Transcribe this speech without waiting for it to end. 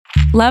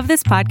Love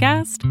this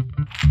podcast?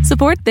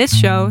 Support this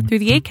show through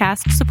the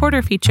Acast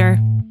supporter feature.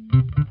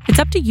 It's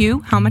up to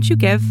you how much you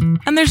give,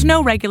 and there's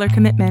no regular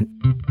commitment.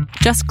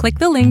 Just click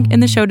the link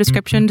in the show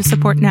description to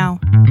support now.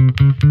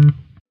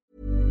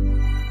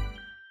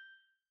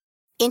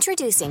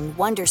 Introducing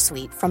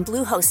Wondersuite from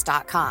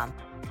Bluehost.com.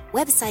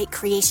 Website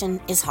creation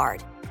is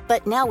hard,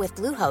 but now with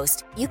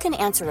Bluehost, you can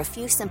answer a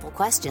few simple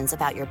questions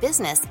about your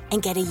business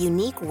and get a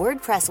unique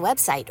WordPress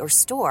website or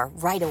store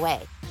right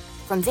away.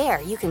 From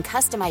there, you can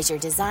customize your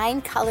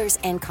design, colors,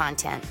 and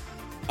content.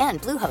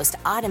 And Bluehost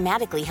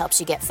automatically helps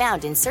you get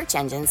found in search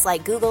engines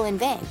like Google and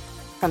Bing.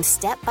 From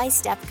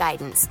step-by-step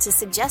guidance to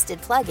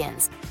suggested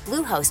plugins,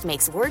 Bluehost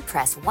makes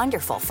WordPress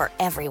wonderful for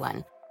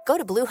everyone. Go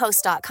to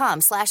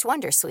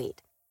bluehost.com/wondersuite.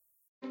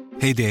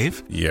 Hey,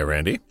 Dave. Yeah,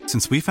 Randy.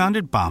 Since we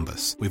founded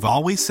Bombas, we've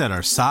always said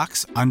our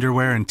socks,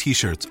 underwear, and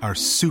T-shirts are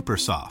super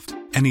soft.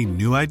 Any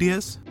new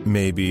ideas?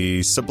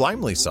 Maybe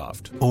sublimely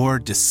soft. Or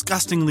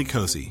disgustingly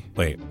cozy.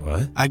 Wait,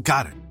 what? I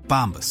got it.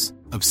 Bombas.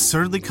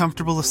 Absurdly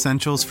comfortable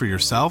essentials for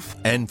yourself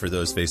and for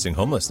those facing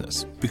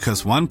homelessness.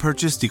 Because one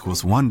purchased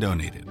equals one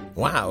donated.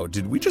 Wow,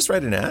 did we just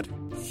write an ad?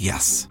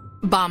 Yes.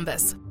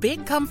 Bombas.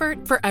 Big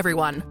comfort for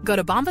everyone. Go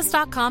to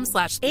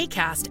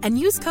bombas.com/ACAST and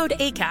use code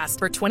ACAST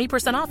for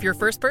 20% off your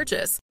first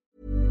purchase.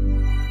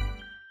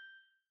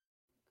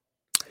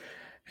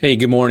 Hey,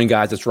 good morning,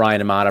 guys. It's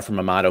Ryan Amato from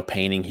Amato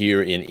Painting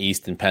here in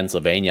Easton,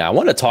 Pennsylvania. I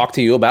want to talk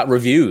to you about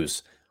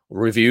reviews.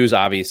 Reviews,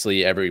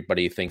 obviously,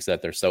 everybody thinks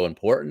that they're so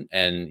important.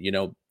 And, you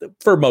know,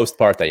 for most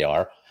part, they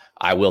are.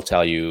 I will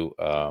tell you,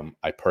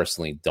 I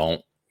personally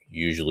don't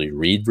usually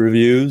read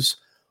reviews.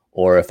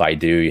 Or if I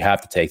do, you have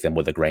to take them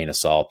with a grain of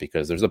salt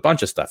because there's a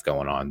bunch of stuff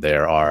going on.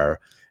 There are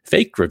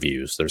fake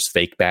reviews. There's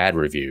fake bad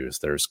reviews.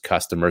 There's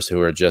customers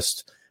who are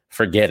just,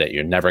 forget it.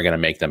 You're never going to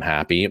make them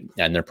happy.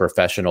 And they're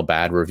professional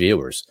bad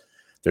reviewers.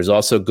 There's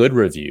also good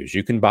reviews.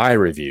 You can buy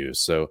reviews.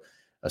 So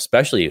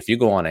especially if you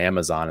go on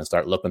Amazon and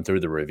start looking through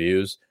the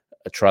reviews,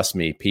 trust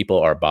me, people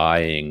are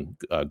buying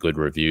good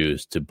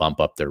reviews to bump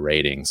up their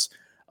ratings.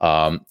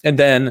 And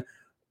then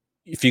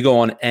if you go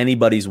on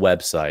anybody's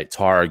website,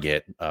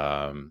 Target,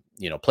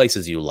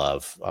 places you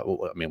love. I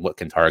mean, what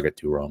can Target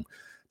do wrong?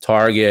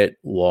 Target,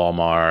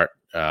 Walmart,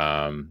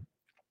 and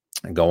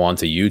go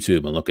onto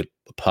YouTube and look at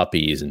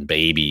puppies and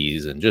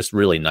babies and just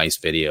really nice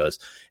videos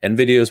and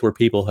videos where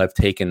people have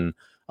taken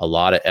a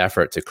lot of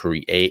effort to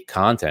create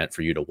content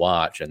for you to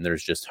watch. And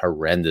there's just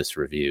horrendous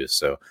reviews.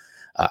 So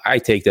I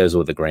take those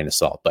with a grain of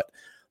salt. But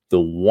the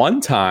one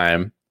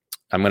time,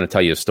 I'm going to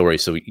tell you a story.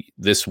 So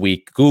this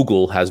week,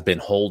 Google has been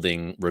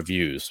holding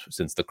reviews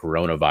since the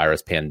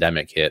coronavirus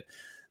pandemic hit.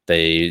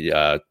 They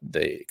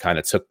kind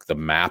of took the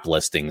map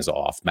listings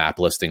off. Map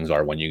listings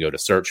are when you go to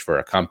search for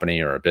a company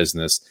or a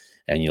business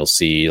and you'll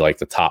see like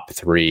the top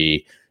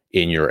 3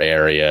 in your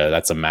area.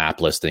 That's a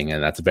map listing,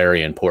 and that's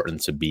very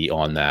important to be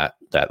on that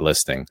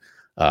listing.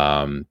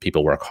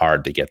 People work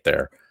hard to get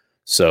there.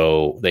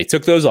 So they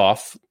took those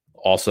off.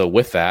 Also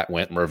with that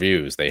went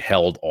reviews. They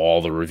held all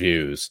the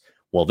reviews.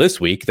 Well,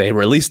 this week they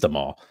released them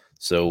all.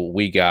 So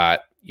we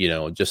got,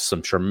 just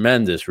some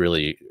tremendous,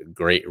 really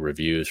great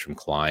reviews from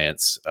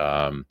clients.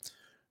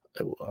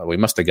 We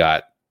must have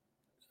got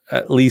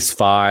at least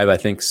 5, I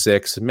think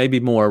 6, maybe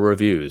more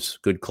reviews.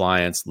 Good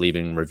clients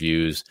leaving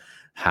reviews,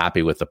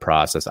 happy with the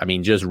process. I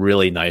mean, just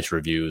really nice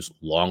reviews,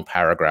 long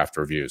paragraph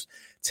reviews.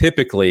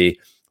 Typically,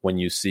 when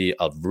you see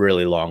a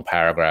really long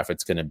paragraph,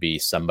 it's going to be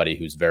somebody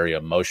who's very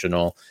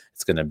emotional.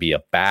 It's going to be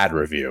a bad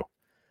review.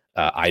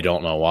 I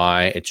don't know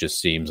why. It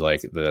just seems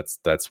like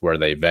that's where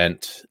they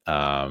vent.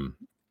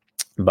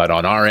 But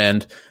on our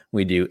end,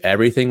 we do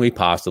everything we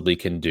possibly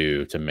can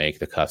do to make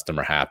the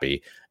customer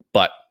happy.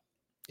 But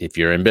if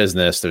you're in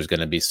business, there's going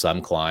to be some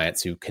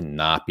clients who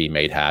cannot be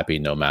made happy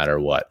no matter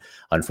what.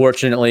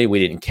 Unfortunately, we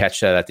didn't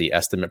catch that at the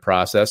estimate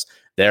process.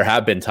 There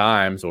have been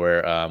times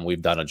where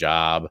we've done a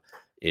job.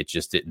 It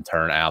just didn't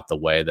turn out the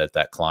way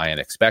that client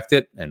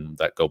expected. And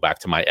that go back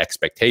to my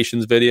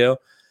expectations video.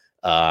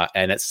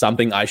 And it's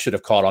something I should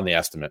have caught on the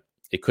estimate.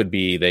 It could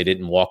be they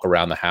didn't walk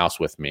around the house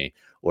with me,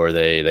 or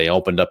they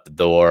opened up the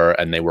door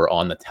and they were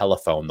on the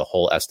telephone the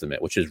whole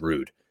estimate, which is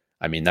rude.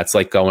 I mean, that's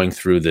like going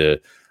through the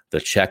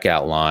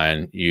checkout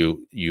line.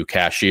 You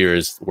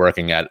cashiers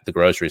working at the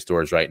grocery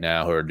stores right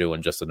now who are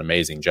doing just an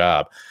amazing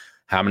job.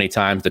 How many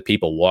times do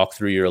people walk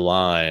through your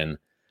line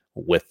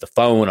with the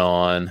phone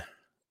on?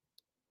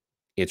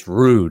 It's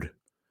rude.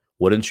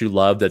 Wouldn't you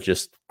love to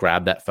just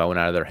grab that phone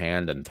out of their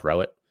hand and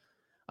throw it?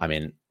 I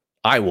mean,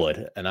 I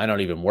would, and I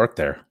don't even work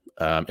there.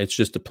 It's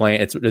just a plain,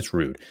 it's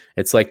rude.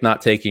 It's like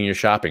not taking your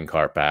shopping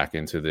cart back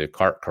into the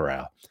cart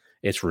corral.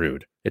 It's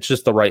rude. It's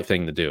just the right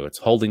thing to do. It's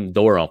holding the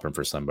door open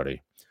for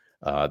somebody.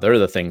 They're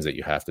the things that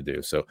you have to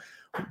do. So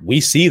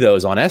we see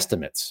those on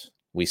estimates.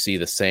 We see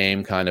the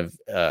same kind of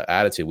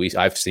attitude.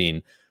 I've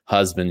seen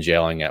husbands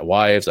yelling at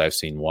wives. I've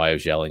seen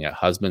wives yelling at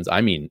husbands.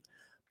 I mean,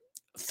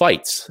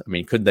 fights. I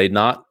mean, could they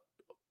not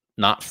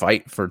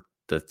fight for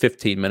the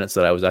 15 minutes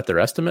that I was at their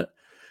estimate?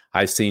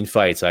 I've seen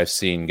fights. I've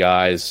seen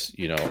guys,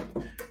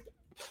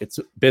 it's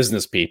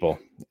business people.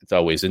 It's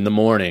always in the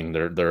morning.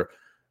 They're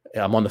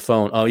I'm on the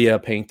phone. Oh yeah,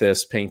 paint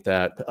this, paint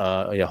that.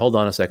 Yeah, hold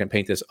on a second,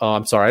 paint this. Oh,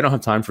 I'm sorry, I don't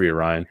have time for you,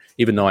 Ryan.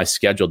 Even though I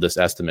scheduled this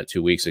estimate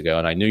 2 weeks ago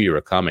and I knew you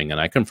were coming and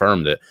I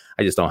confirmed it,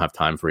 I just don't have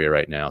time for you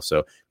right now.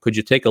 So could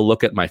you take a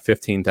look at my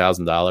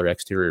 $15,000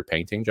 exterior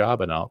painting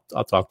job and I'll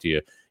talk to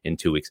you in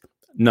 2 weeks.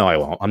 No, I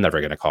won't. I'm never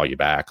going to call you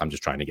back. I'm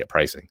just trying to get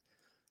pricing.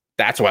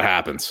 That's what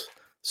happens.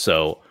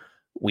 So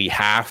we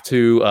have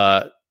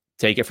to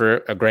take it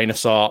for a grain of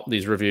salt.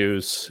 These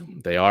reviews,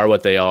 they are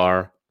what they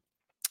are.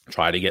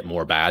 Try to get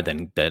more bad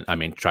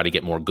try to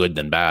get more good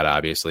than bad,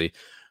 obviously.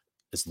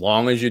 As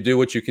long as you do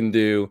what you can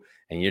do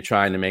and you're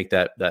trying to make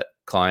that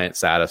client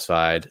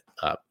satisfied,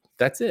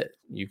 that's it.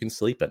 You can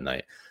sleep at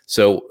night.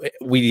 So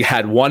we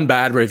had one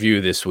bad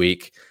review this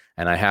week,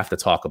 and I have to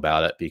talk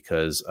about it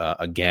because,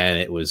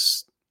 again,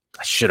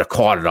 I should have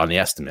caught it on the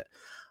estimate.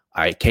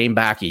 I came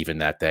back even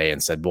that day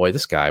and said, boy,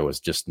 this guy was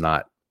just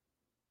not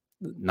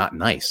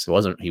nice.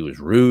 He was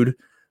rude,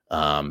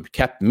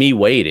 kept me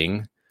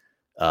waiting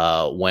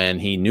when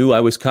he knew I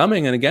was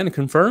coming, and again,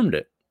 confirmed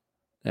it.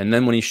 And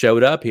then when he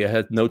showed up, he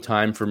had no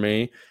time for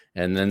me,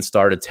 and then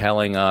started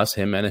telling us,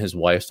 him and his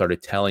wife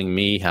started telling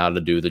me how to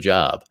do the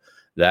job.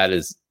 That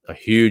is a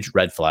huge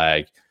red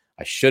flag.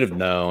 I should have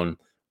known.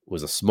 It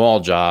was a small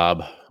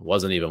job,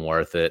 wasn't even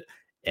worth it.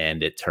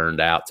 And it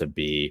turned out to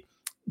be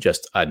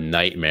just a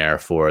nightmare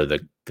for the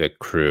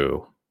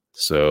crew.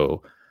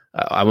 So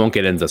I won't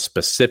get into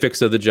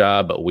specifics of the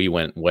job, but we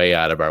went way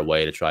out of our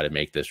way to try to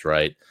make this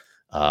right.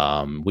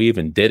 We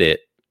even did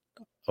it.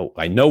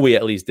 I know we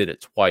at least did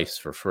it twice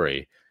for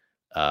free.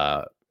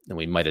 And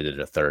we might have did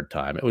it a third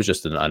time. It was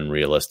just an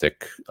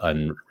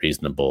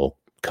unreasonable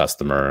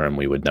customer, and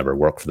we would never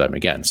work for them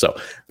again. So,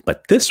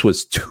 but this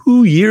was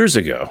 2 years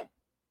ago.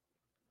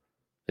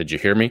 Did you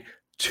hear me?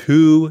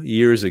 2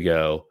 years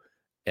ago,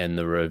 and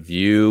the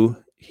review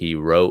he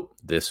wrote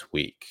this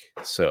week.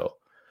 So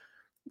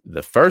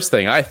the first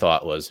thing I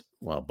thought was,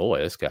 well, boy,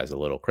 this guy's a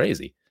little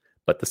crazy.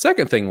 But the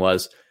second thing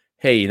was,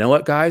 hey, you know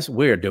what, guys?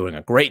 We're doing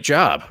a great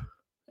job.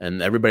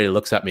 And everybody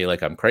looks at me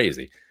like I'm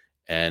crazy.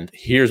 And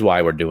here's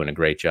why we're doing a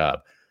great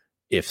job.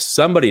 If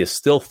somebody is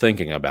still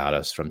thinking about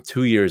us from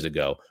 2 years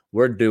ago,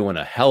 we're doing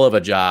a hell of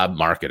a job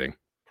marketing.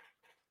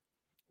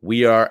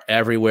 We are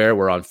everywhere.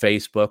 We're on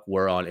Facebook.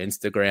 We're on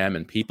Instagram.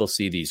 And people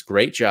see these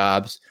great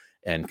jobs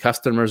and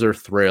customers are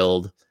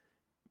thrilled.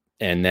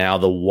 And now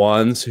the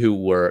ones who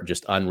were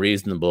just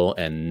unreasonable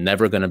and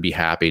never going to be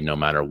happy no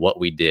matter what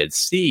we did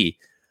see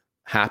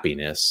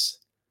happiness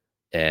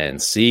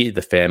and see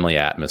the family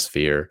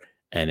atmosphere,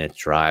 and it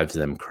drives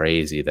them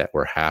crazy that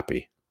we're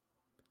happy.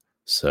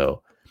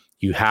 So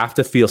you have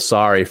to feel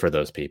sorry for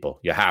those people.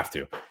 You have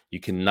to. You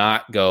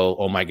cannot go,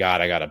 oh my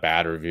God, I got a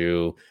bad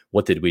review.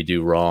 What did we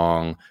do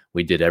wrong?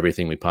 We did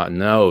everything we possibly.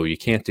 No, you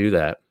can't do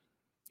that.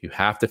 You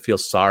have to feel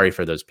sorry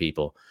for those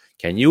people.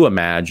 Can you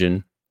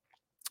imagine,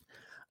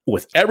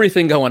 with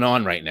everything going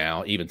on right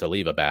now, even to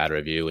leave a bad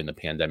review in the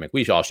pandemic,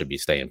 we all should be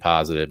staying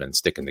positive and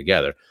sticking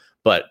together.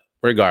 But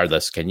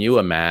regardless, can you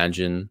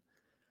imagine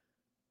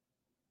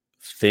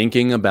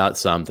thinking about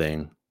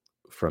something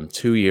from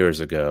 2 years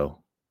ago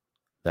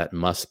that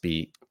must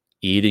be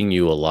eating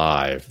you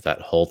alive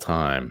that whole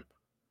time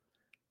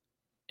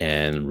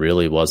and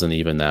really wasn't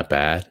even that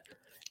bad?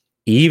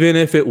 Even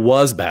if it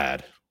was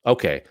bad,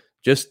 okay,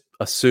 just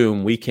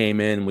assume we came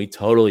in, we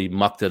totally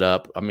mucked it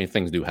up. I mean,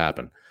 things do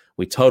happen.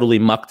 We totally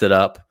mucked it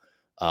up.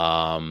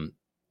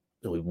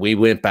 We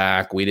went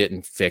back, we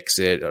didn't fix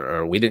it,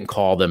 or we didn't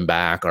call them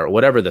back, or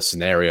whatever the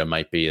scenario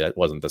might be. That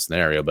wasn't the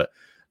scenario, but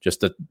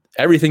just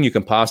everything you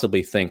can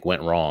possibly think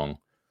went wrong.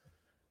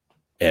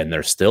 And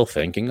they're still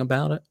thinking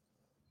about it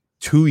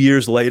 2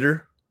 years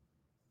later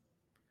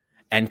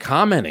and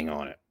commenting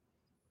on it.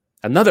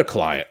 Another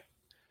client.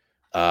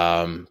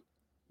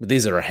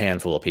 These are a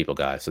handful of people,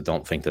 guys, so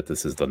don't think that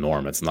this is the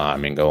norm. It's not. I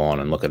mean, go on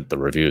and look at the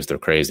reviews. They're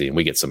crazy. And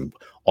we get some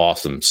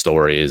awesome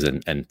stories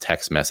and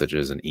text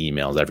messages and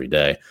emails every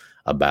day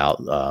about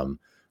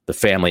the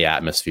family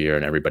atmosphere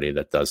and everybody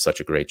that does such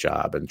a great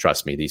job. And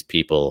trust me, these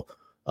people,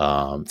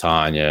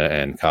 Tanya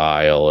and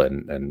Kyle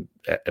and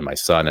my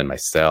son and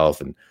myself,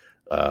 and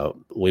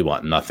we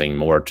want nothing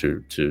more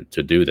to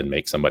do than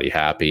make somebody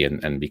happy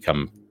and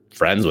become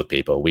friends with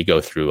people. We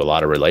go through a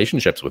lot of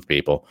relationships with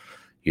people,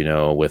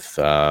 with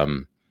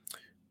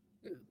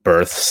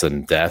births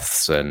and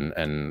deaths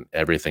and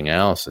everything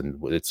else.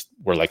 And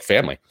we're like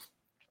family.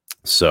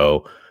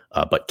 So,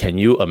 but can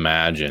you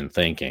imagine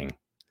thinking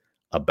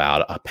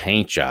about a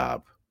paint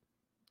job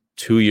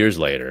 2 years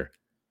later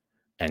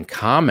and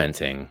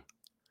commenting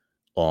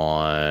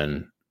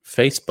on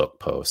Facebook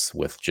posts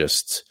with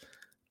just,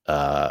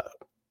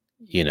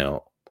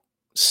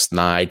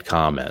 snide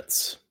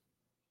comments?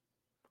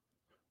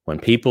 When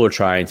people are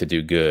trying to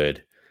do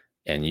good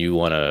and you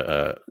want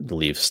to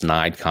leave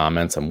snide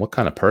comments, and what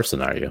kind of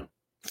person are you?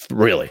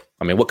 Really?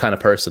 I mean, what kind of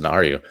person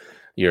are you?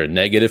 You're a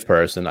negative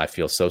person. I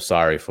feel so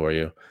sorry for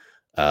you.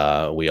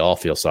 We all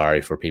feel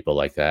sorry for people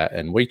like that.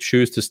 And we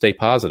choose to stay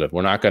positive.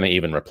 We're not going to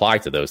even reply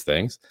to those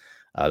things.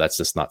 That's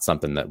just not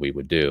something that we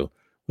would do.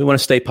 We want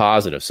to stay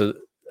positive. So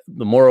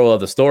the moral of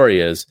the story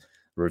is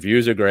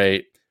reviews are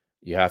great.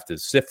 you have to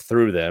sift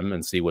through them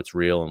and see what's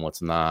real and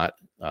what's not.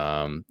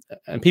 And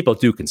people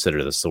do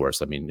consider the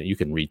source. I mean, you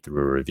can read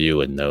through a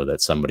review and know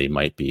that somebody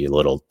might be a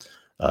little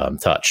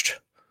touched.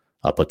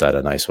 I'll put that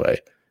a nice way.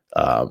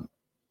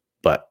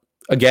 But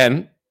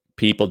again,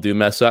 people do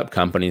mess up.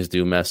 Companies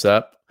do mess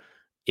up.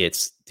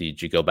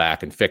 Did you go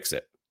back and fix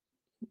it?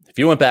 If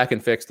you went back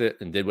and fixed it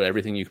and did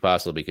everything you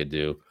possibly could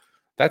do,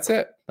 that's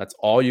it. That's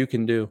all you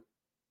can do.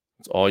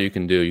 That's all you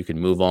can do. You can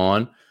move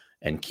on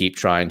and keep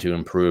trying to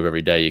improve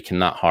every day. You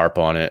cannot harp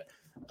on it.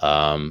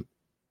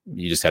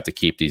 You just have to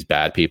keep these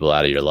bad people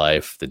out of your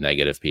life, the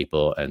negative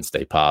people, and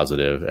stay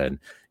positive and,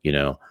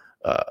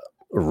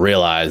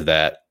 realize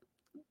that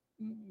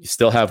you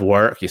still have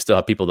work. You still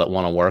have people that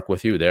want to work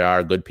with you. There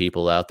are good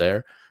people out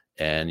there,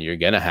 and you're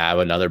going to have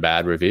another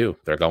bad review.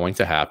 They're going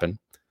to happen.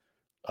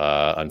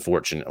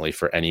 Unfortunately,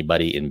 for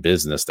anybody in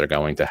business, they're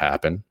going to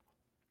happen.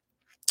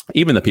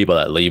 Even the people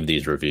that leave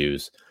these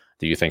reviews,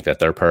 do you think that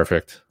they're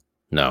perfect?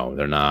 No,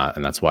 they're not.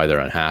 And that's why they're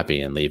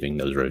unhappy and leaving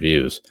those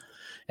reviews.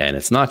 And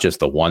it's not just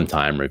the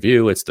one-time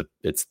review. It's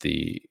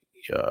the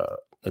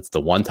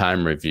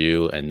one-time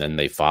review, and then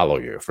they follow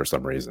you for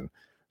some reason.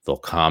 They'll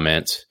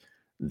comment.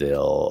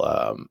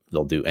 They'll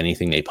do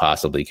anything they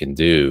possibly can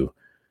do,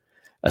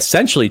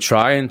 essentially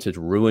trying to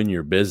ruin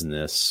your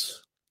business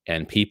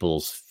and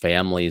people's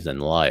families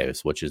and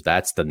lives,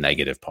 that's the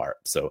negative part.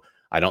 So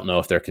I don't know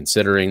if they're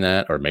considering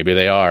that, or maybe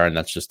they are, and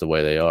that's just the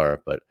way they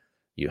are. But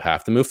you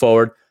have to move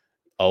forward.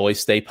 Always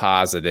stay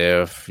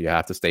positive. You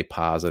have to stay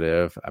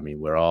positive. I mean,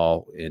 we're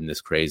all in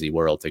this crazy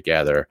world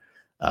together.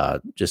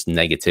 Just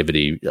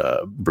negativity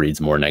breeds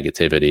more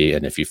negativity.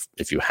 And if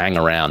you hang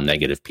around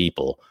negative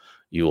people,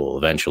 you will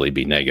eventually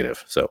be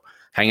negative. So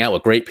hang out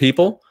with great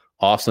people,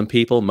 awesome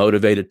people,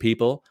 motivated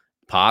people,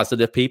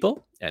 positive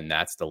people, and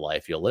that's the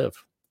life you'll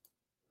live.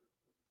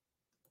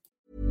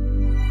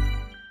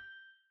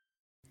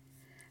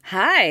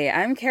 Hi,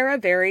 I'm Kara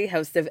Berry,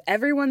 host of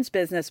Everyone's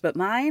Business But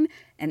Mine,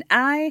 and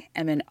I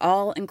am an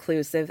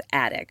all-inclusive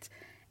addict.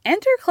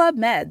 Enter Club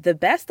Med, the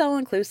best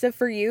all-inclusive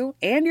for you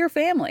and your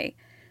family.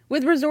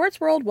 With resorts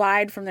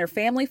worldwide, from their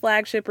family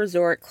flagship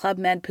resort, Club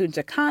Med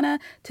Punta Cana,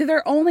 to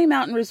their only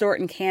mountain resort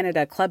in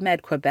Canada, Club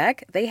Med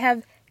Quebec, they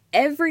have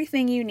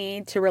everything you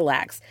need to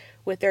relax.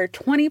 With their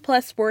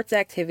 20-plus sports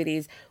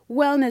activities,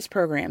 wellness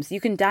programs,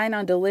 you can dine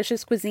on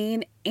delicious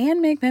cuisine and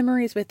make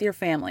memories with your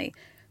family.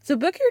 So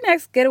book your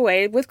next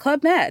getaway with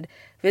Club Med.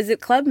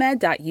 Visit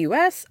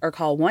clubmed.us or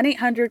call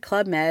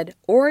 1-800-CLUB-MED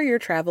or your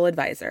travel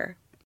advisor.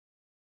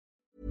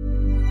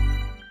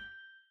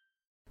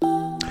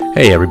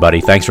 Hey everybody,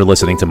 thanks for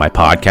listening to my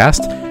podcast.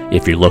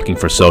 If you're looking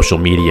for social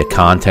media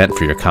content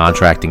for your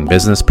contracting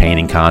business,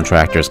 painting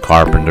contractors,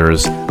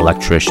 carpenters,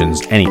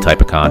 electricians, any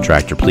type of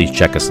contractor, please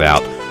check us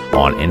out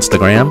on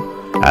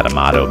Instagram at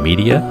Amato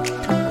Media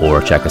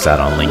or check us out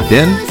on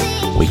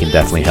LinkedIn. We can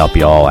definitely help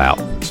you all out.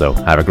 So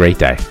have a great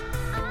day.